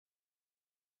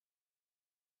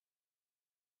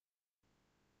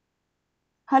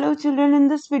Hello children, in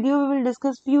this video we will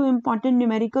discuss few important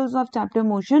numericals of chapter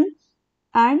motion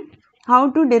and how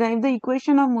to derive the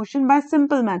equation of motion by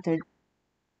simple method.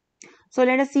 So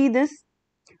let us see this.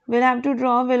 We'll have to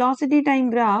draw a velocity time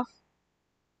graph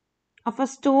of a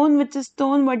stone which is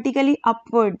thrown vertically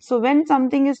upward. So when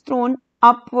something is thrown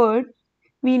upward,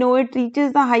 we know it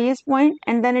reaches the highest point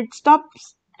and then it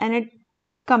stops and it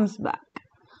comes back.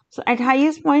 So at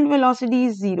highest point velocity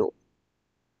is 0.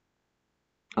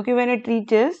 Okay, when it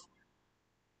reaches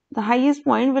the highest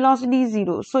point velocity is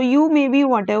 0. So u may be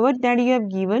whatever that you have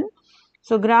given.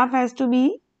 So graph has to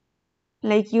be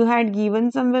like you had given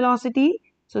some velocity.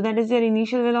 So that is your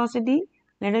initial velocity.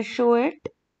 Let us show it.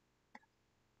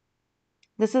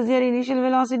 This is your initial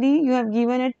velocity. You have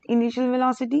given it initial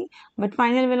velocity, but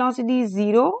final velocity is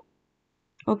 0.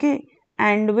 Okay.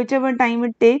 And whichever time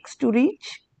it takes to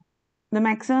reach the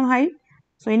maximum height.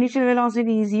 So initial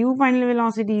velocity is u, final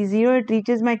velocity is 0. It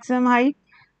reaches maximum height.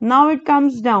 Now it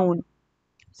comes down.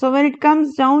 So when it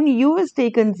comes down, u is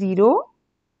taken 0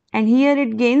 and here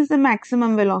it gains the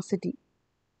maximum velocity.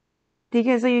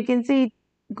 Okay, so you can see it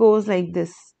goes like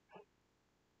this.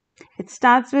 It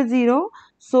starts with 0.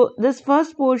 So this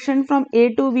first portion from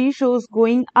A to B shows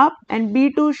going up and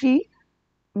B to C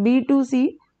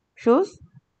shows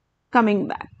coming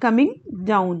back, coming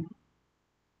down.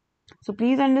 So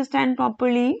please understand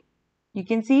properly. You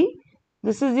can see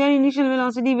this is your initial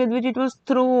velocity with which it was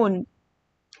thrown.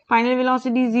 Final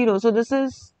velocity is 0. So this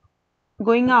is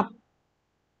going up.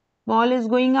 Ball is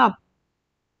going up.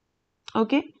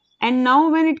 Okay. And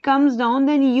now when it comes down,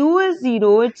 then u is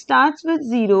 0. It starts with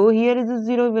 0. Here is a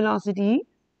 0 velocity.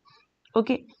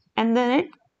 Okay. And then it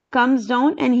comes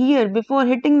down and here before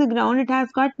hitting the ground, it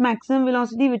has got maximum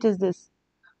velocity, which is this.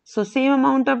 So same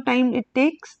amount of time it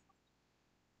takes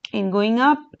in going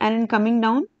up and in coming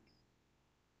down.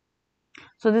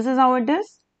 So this is how it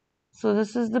is. So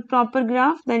this is the proper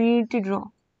graph that you need to draw.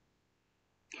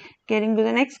 Getting to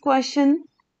the next question.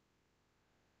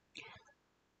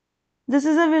 This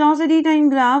is a velocity time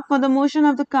graph for the motion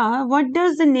of the car. What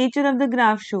does the nature of the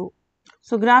graph show?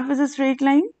 So graph is a straight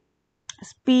line.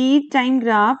 Speed time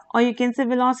graph, or you can say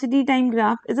velocity time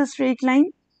graph, is a straight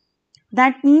line.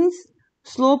 That means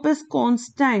slope is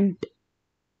constant.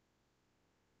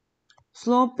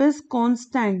 Slope is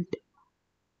constant.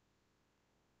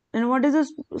 And what is a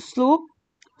slope?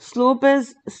 Slope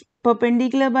is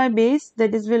perpendicular by base,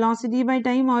 that is velocity by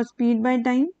time or speed by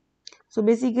time. So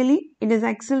basically it is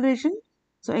acceleration.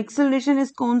 So acceleration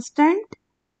is constant.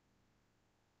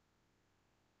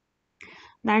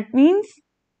 That means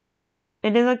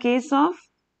it is a case of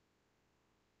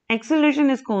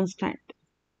acceleration is constant.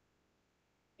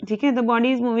 Okay, the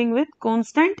body is moving with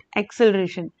constant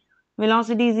acceleration.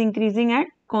 Velocity is increasing at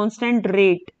constant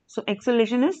rate. So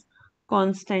acceleration is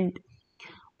constant.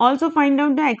 Also find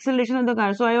out the acceleration of the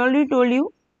car. So I already told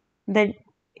you that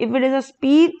if it is a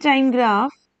speed time graph,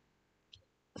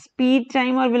 speed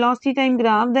time or velocity time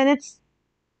graph, then its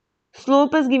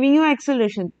slope is giving you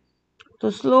acceleration.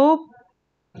 So slope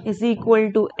is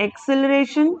equal to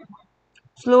acceleration.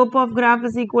 Slope of graph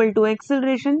is equal to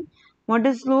acceleration. What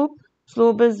is slope?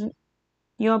 Slope is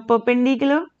your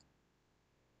perpendicular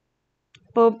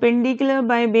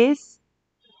by base.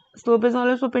 Slope is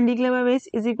always perpendicular by base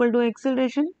is equal to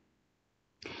acceleration.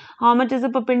 How much is the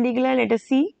perpendicular? Let us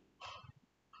see.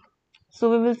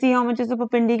 So we will see how much is the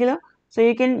perpendicular. So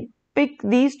you can pick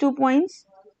these 2 points.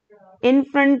 In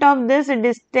front of this it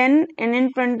is 10 and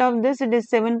in front of this it is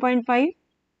 7.5.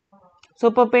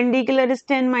 So perpendicular is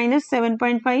 10 minus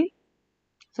 7.5.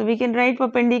 So we can write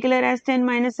perpendicular as 10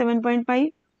 minus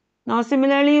 7.5. Now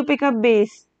similarly you pick up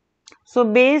base. So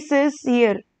base is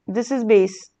here. This is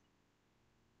base.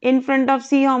 In front of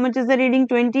C, how much is the reading?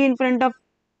 20. In front of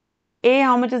A,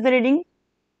 how much is the reading?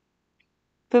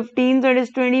 15. So it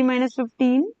is 20 minus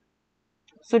 15.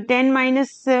 So 10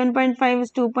 minus 7.5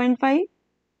 is 2.5.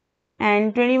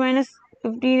 And 20 minus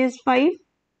 15 is 5.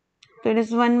 So it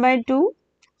is 1 by 2.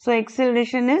 So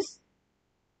acceleration is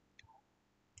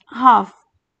half.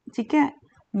 Okay.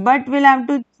 But we'll have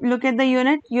to look at the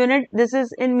unit. This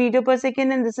is in meter per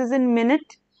second and this is in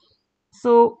minute.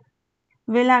 So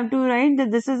we'll have to write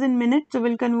that this is in minute. So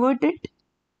we'll convert it.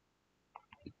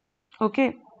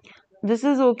 Okay. This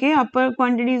is okay. Upper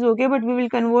quantity is okay. But we will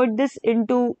convert this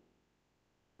into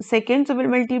seconds. So we'll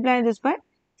multiply this by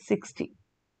 60.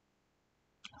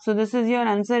 So this is your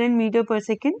answer in meter per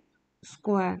second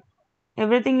square.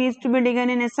 Everything needs to be taken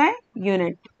in SI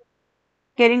unit.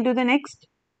 Getting to the next.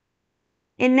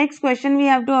 In next question we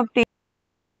have to obtain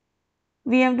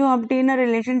a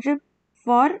relationship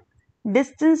for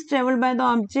distance traveled by the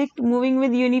object moving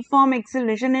with uniform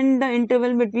acceleration in the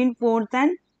interval between 4th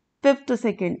and fifth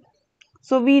second.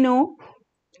 So we know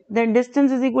that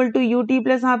distance is equal to ut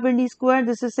plus half nd square.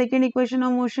 This is second equation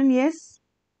of motion. Yes.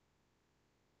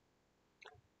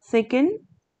 Second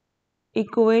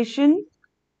equation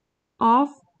of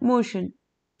motion.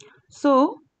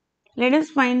 So let us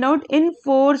find out in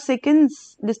 4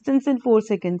 seconds, distance in 4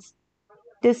 seconds.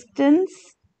 Distance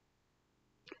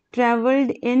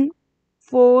traveled in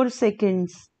 4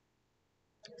 seconds.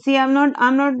 See, I'm not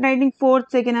writing 4th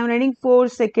second, I'm writing 4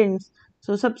 seconds.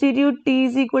 So substitute t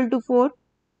is equal to 4.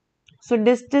 So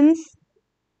distance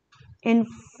in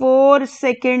 4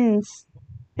 seconds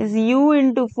is u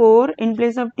into 4. In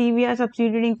place of t, we are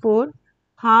substituting 4.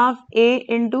 Half a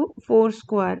into 4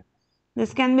 square.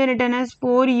 This can be written as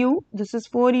 4u. This is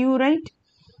 4u, right?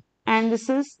 And this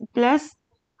is plus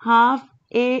half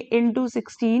a into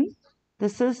 16.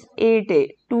 This is 8a.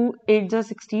 2 8s are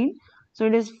 16. So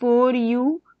it is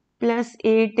 4u plus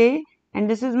 8a. And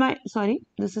this is my, sorry,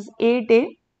 this is 8a.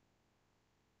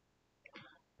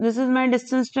 This is my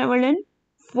distance traveled in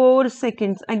 4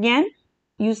 seconds. Again,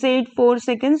 you say it 4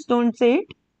 seconds, don't say it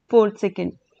 4th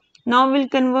second. Now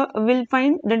we'll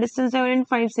find the distance traveled in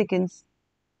 5 seconds.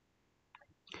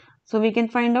 So we can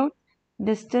find out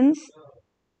distance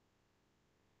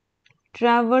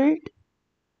traveled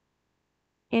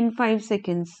in 5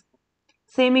 seconds.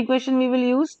 Same equation we will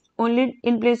use, only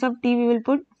in place of t we will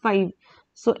put 5.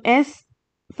 So s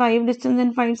 5 distance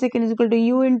in 5 seconds is equal to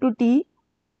u into t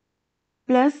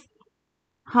plus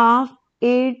half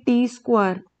a t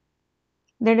square.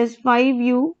 That is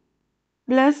 5u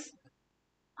plus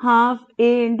half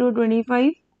a into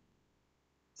 25.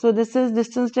 So this is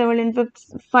distance traveled in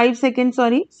 5 seconds,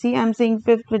 sorry. See, I am saying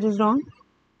fifth, which is wrong.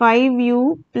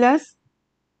 5u plus,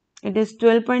 it is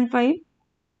 12.5,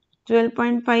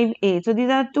 12.5a. So these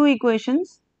are two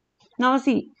equations. Now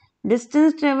see,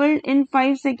 distance traveled in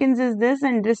 5 seconds is this,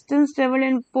 and distance traveled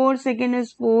in 4 seconds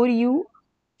is 4u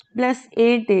plus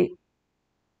 8a.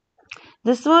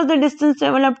 This was the distance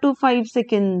traveled up to 5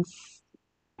 seconds.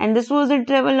 And this was the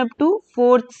travel up to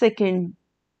 4th second.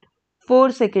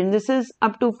 4 seconds. This is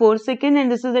up to 4 seconds,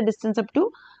 and this is the distance up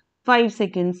to 5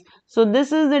 seconds. So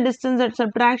this is the distance, that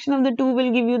subtraction of the two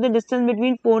will give you the distance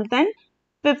between 4th and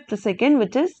 5th second,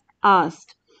 which is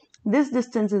asked. This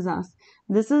distance is asked.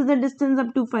 This is the distance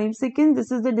up to 5 seconds.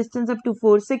 This is the distance up to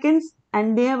 4 seconds.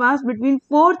 And they have asked between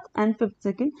 4th and 5th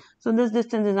second. So this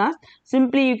distance is asked.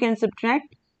 Simply you can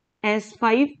subtract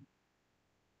S5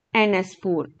 and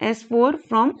S4. S4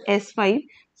 from S5.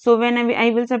 So when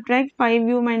I will subtract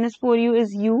 5u minus 4u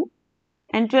is u.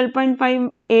 And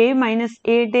 12.5a minus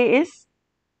 8a is,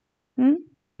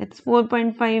 it's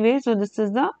 4.5a. So this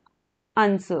is the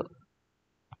answer.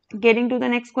 Getting to the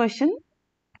next question.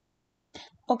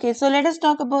 Okay, so let us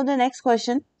talk about the next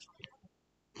question.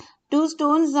 Two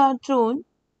stones are thrown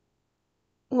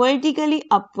vertically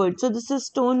upward. So this is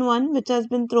stone 1 which has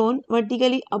been thrown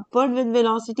vertically upward with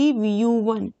velocity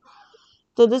u1.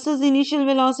 So this is the initial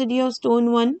velocity of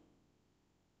stone 1,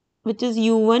 which is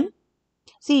u1.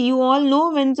 See, you all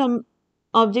know when some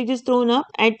object is thrown up,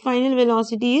 at final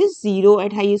velocity is 0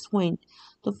 at highest point.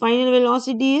 So final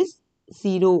velocity is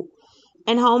 0.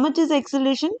 And how much is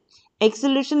acceleration?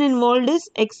 Acceleration involved is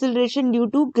acceleration due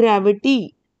to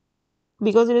gravity,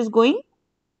 because it is going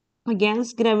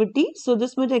against gravity. So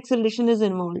this much acceleration is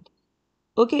involved.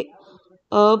 Okay.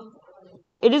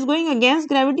 It is going against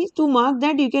gravity. To mark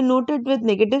that, you can note it with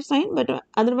negative sign, but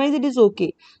otherwise it is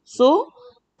okay. So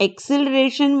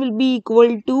acceleration will be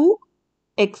equal to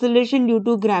acceleration due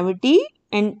to gravity,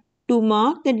 and to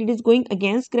mark that it is going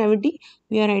against gravity,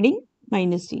 we are adding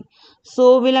minus t.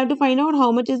 So we'll have to find out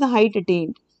how much is the height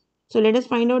attained. So let us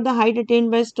find out the height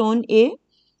attained by stone A.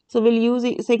 So we'll use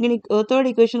third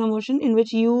equation of motion, in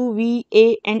which u, v,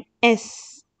 a and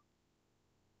s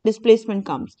displacement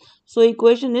comes. So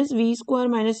equation is v square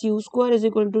minus u square is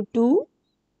equal to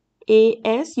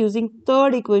 2as, using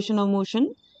third equation of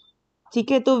motion.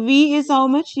 Okay, so v is how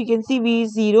much? You can see v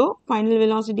is 0. Final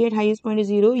velocity at highest point is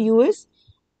 0. U is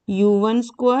u1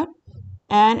 square,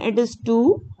 and it is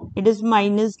 2. It is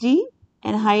minus d,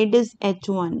 and height is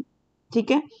h1.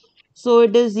 Okay, so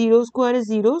it is 0 square is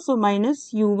 0. So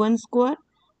minus u1 square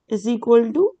is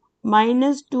equal to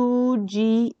minus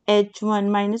 2g h1.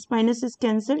 Minus minus is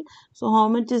cancelled. So how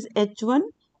much is h1?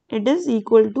 It is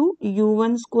equal to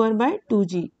u1 square by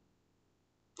 2g.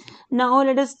 Now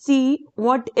let us see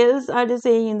what else are they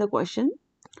saying in the question.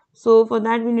 So for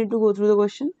that we need to go through the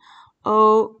question.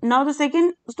 Now the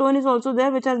second stone is also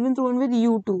there, which has been thrown with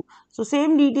u2. So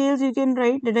same details you can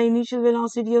write, that the initial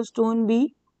velocity of stone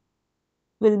B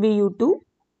will be u2.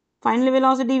 Final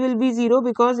velocity will be 0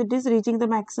 because it is reaching the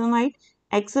maximum height.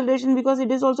 Acceleration because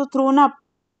it is also thrown up.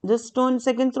 this stone,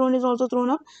 second stone is also thrown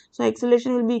up. So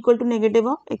acceleration will be equal to negative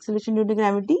of acceleration due to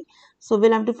gravity. So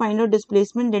we'll have to find out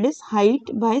displacement, that is height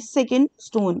by second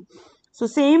stone. So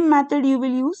same method you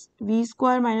will use. V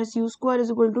square minus u square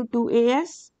is equal to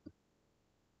 2as.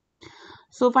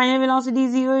 So final velocity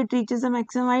is 0. It reaches the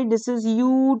maximum height. This is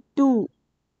u2.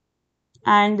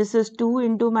 And this is 2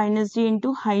 into minus g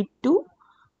into height 2.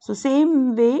 So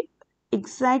same way,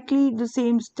 exactly the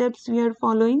same steps we are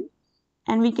following,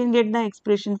 and we can get the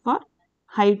expression for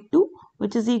height 2,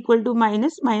 which is equal to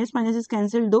minus is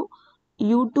cancelled though,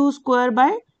 u2 square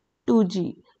by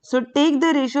 2g. So take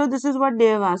the ratio. This is what they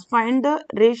have asked. Find the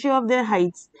ratio of their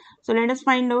heights. So let us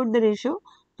find out the ratio.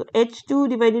 So h2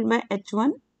 divided by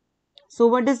h1. So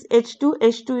what is h2?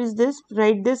 h2 is this.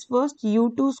 Write this first.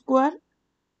 u2 square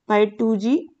by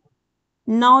 2g.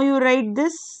 Now you write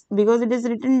this because it is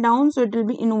written down, so it will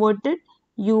be inverted.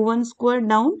 u1 square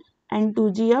down and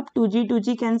 2g up.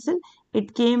 2g cancel.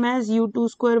 It came as u2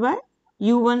 square by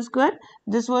u1 square.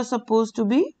 This was supposed to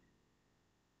be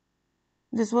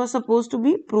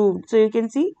proved. So you can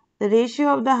see the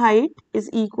ratio of the height is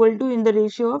equal to in the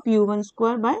ratio of u1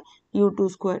 square by u2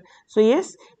 square. So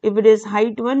yes, if it is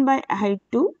height 1 by height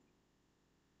 2,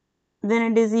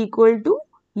 then it is equal to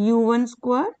u1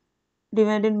 square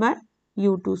divided by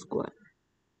u2 square.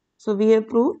 So we have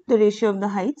proved the ratio of the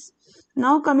heights.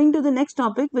 Now coming to the next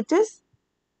topic, which is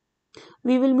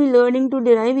we will be learning to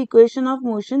derive equation of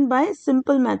motion by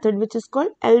simple method, which is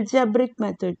called algebraic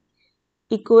method.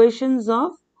 Equations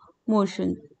of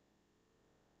motion.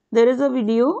 There is a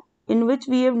video in which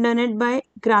we have done it by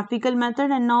graphical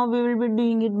method, and now we will be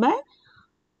doing it by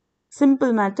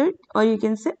simple method, or you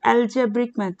can say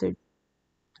algebraic method.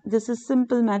 This is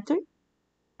simple method,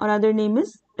 or other name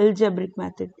is algebraic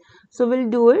method. So we'll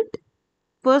do it.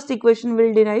 First equation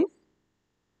will derive.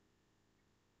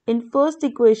 In first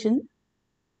equation,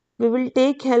 we will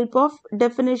take help of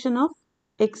definition of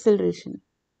acceleration.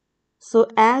 So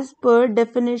as per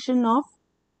definition of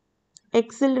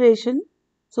acceleration,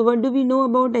 so what do we know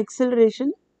about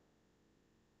acceleration?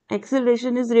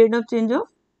 Acceleration is rate of change of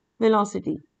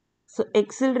velocity. So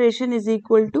acceleration is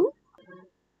equal to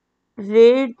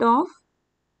rate of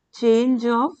change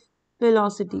of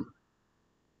velocity.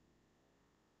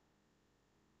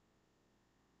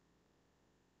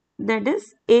 That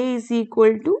is, A is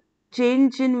equal to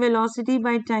change in velocity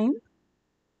by time.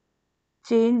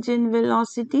 Change in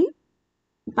velocity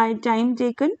by time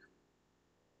taken.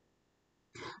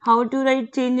 How to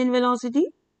write change in velocity?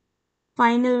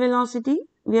 Final velocity,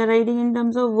 we are writing in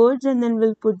terms of words, and then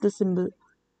we'll put the symbol.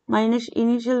 Minus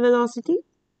initial velocity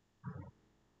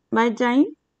by time.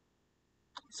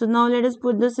 So now let us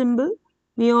put the symbol.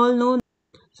 We all know.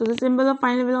 So the symbol of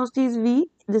final velocity is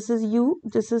V. This is U.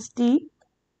 This is T.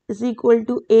 Is equal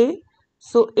to A.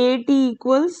 So AT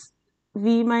equals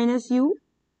V minus U,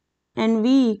 and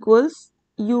V equals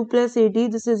U plus AT.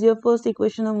 This is your first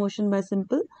equation of motion by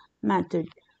simple method.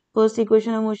 First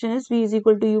equation of motion is V is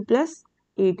equal to U plus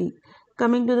AT.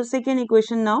 Coming to the second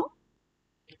equation now.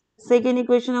 Second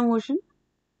equation of motion.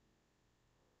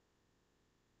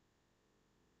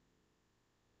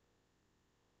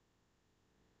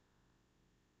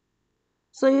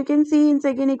 So you can see in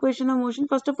second equation of motion,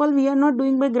 first of all, we are not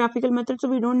doing by graphical method, so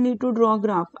we don't need to draw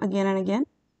graph again and again.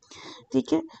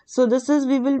 Okay. So this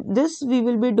we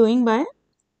will be doing by,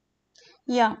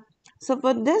 yeah. So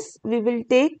for this, we will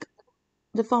take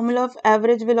the formula of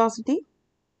average velocity.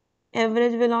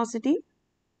 Average velocity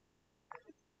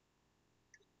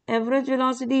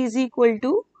is equal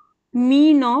to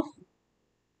mean of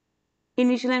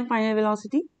initial and final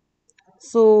velocity.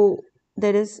 So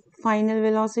that is final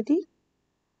velocity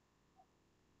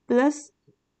plus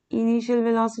initial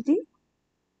velocity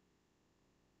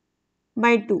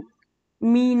by 2.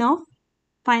 Mean of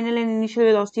final and initial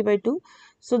velocity by 2.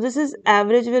 So this is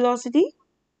average velocity.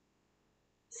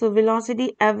 So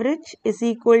velocity average is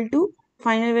equal to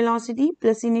final velocity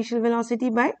plus initial velocity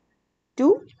by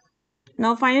 2.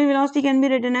 Now final velocity can be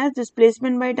written as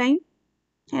displacement by time,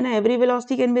 and every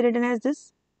velocity can be written as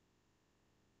this.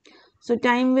 So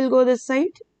time will go this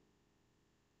side.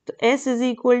 So S is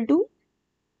equal to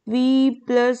V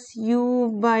plus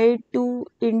U by 2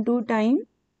 into time.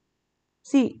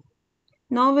 See,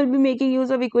 now we'll be making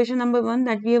use of equation number 1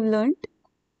 that we have learnt.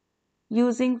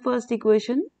 Using first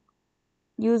equation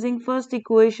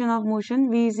of motion,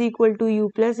 V is equal to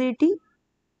U plus AT,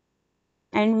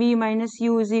 and V minus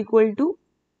U is equal to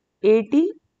AT,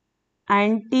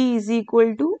 and T is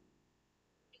equal to,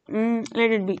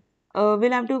 let it be,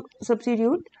 we'll have to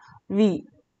substitute V.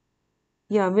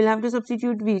 Yeah, we'll have to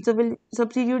substitute V. So we'll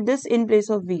substitute this in place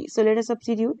of V. So let us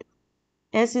substitute.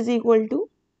 S is equal to,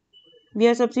 we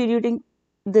are substituting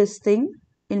this thing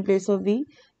in place of v.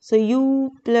 So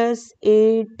u plus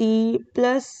at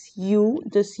plus u,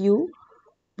 this u,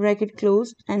 bracket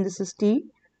closed, and this is t.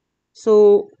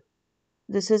 So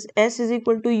this is s is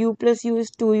equal to u plus u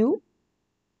is 2u,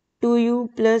 2u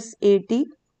plus at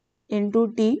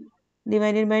into t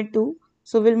divided by 2.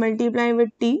 So we'll multiply with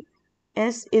t.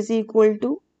 S is equal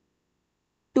to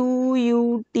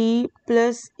 2ut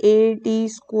plus at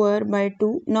square by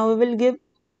 2. Now we will give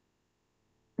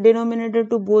denominator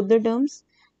to both the terms,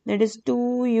 that is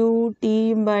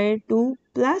 2ut by 2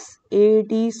 plus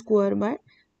at square by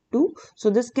 2. So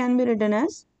this can be written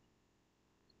as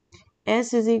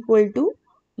S is equal to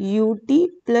ut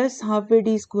plus half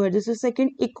at square. This is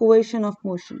second equation of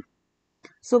motion.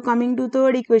 So coming to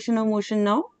third equation of motion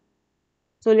now.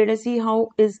 So let us see how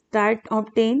is that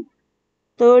obtained.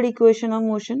 Third equation of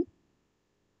motion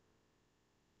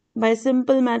by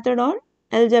simple method or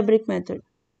algebraic method.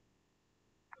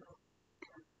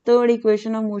 Third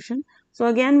equation of motion. So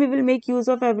again we will make use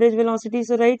of average velocity.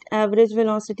 So write average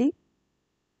velocity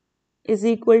is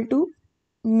equal to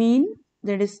mean,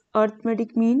 that is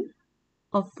arithmetic mean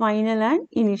of final and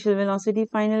initial velocity.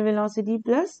 Final velocity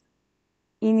plus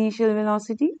initial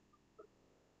velocity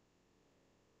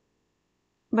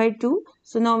by 2.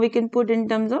 So now we can put in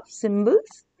terms of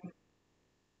symbols.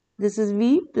 This is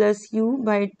v plus u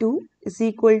by 2 is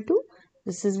equal to,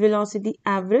 this is velocity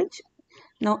average.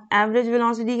 Now average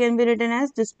velocity can be written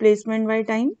as displacement by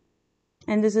time,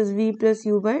 and this is v plus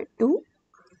u by 2.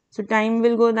 So time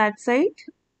will go that side.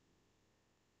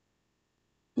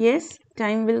 Yes,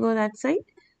 time will go that side.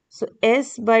 So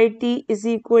s by t is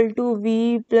equal to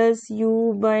v plus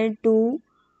u by 2.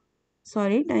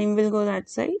 Sorry, time will go that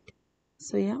side.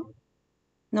 So yeah.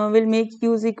 Now we'll make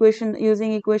use equation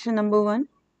using equation number 1.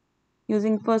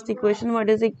 Using first equation. What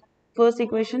is the first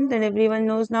equation that everyone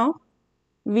knows now?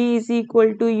 V is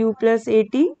equal to u plus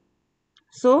at.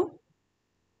 So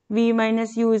v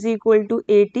minus u is equal to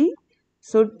at.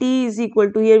 So t is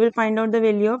equal to, here we'll find out the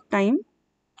value of time.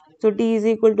 So t is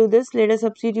equal to this. Let us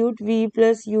substitute v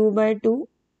plus u by 2.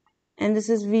 And this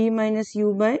is v minus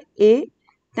u by a.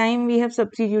 Time we have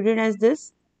substituted as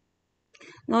this.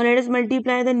 Now let us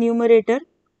multiply the numerator.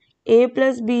 A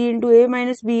plus b into a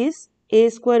minus b is a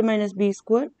square minus b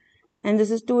square, and this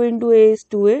is 2 into a is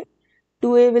 2a.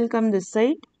 2a will come this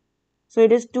side. So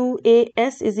it is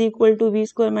 2as is equal to v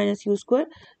square minus u square.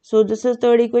 So this is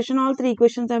third equation. All three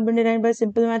equations have been derived by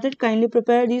simple method. Kindly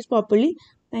prepare these properly.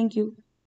 Thank you.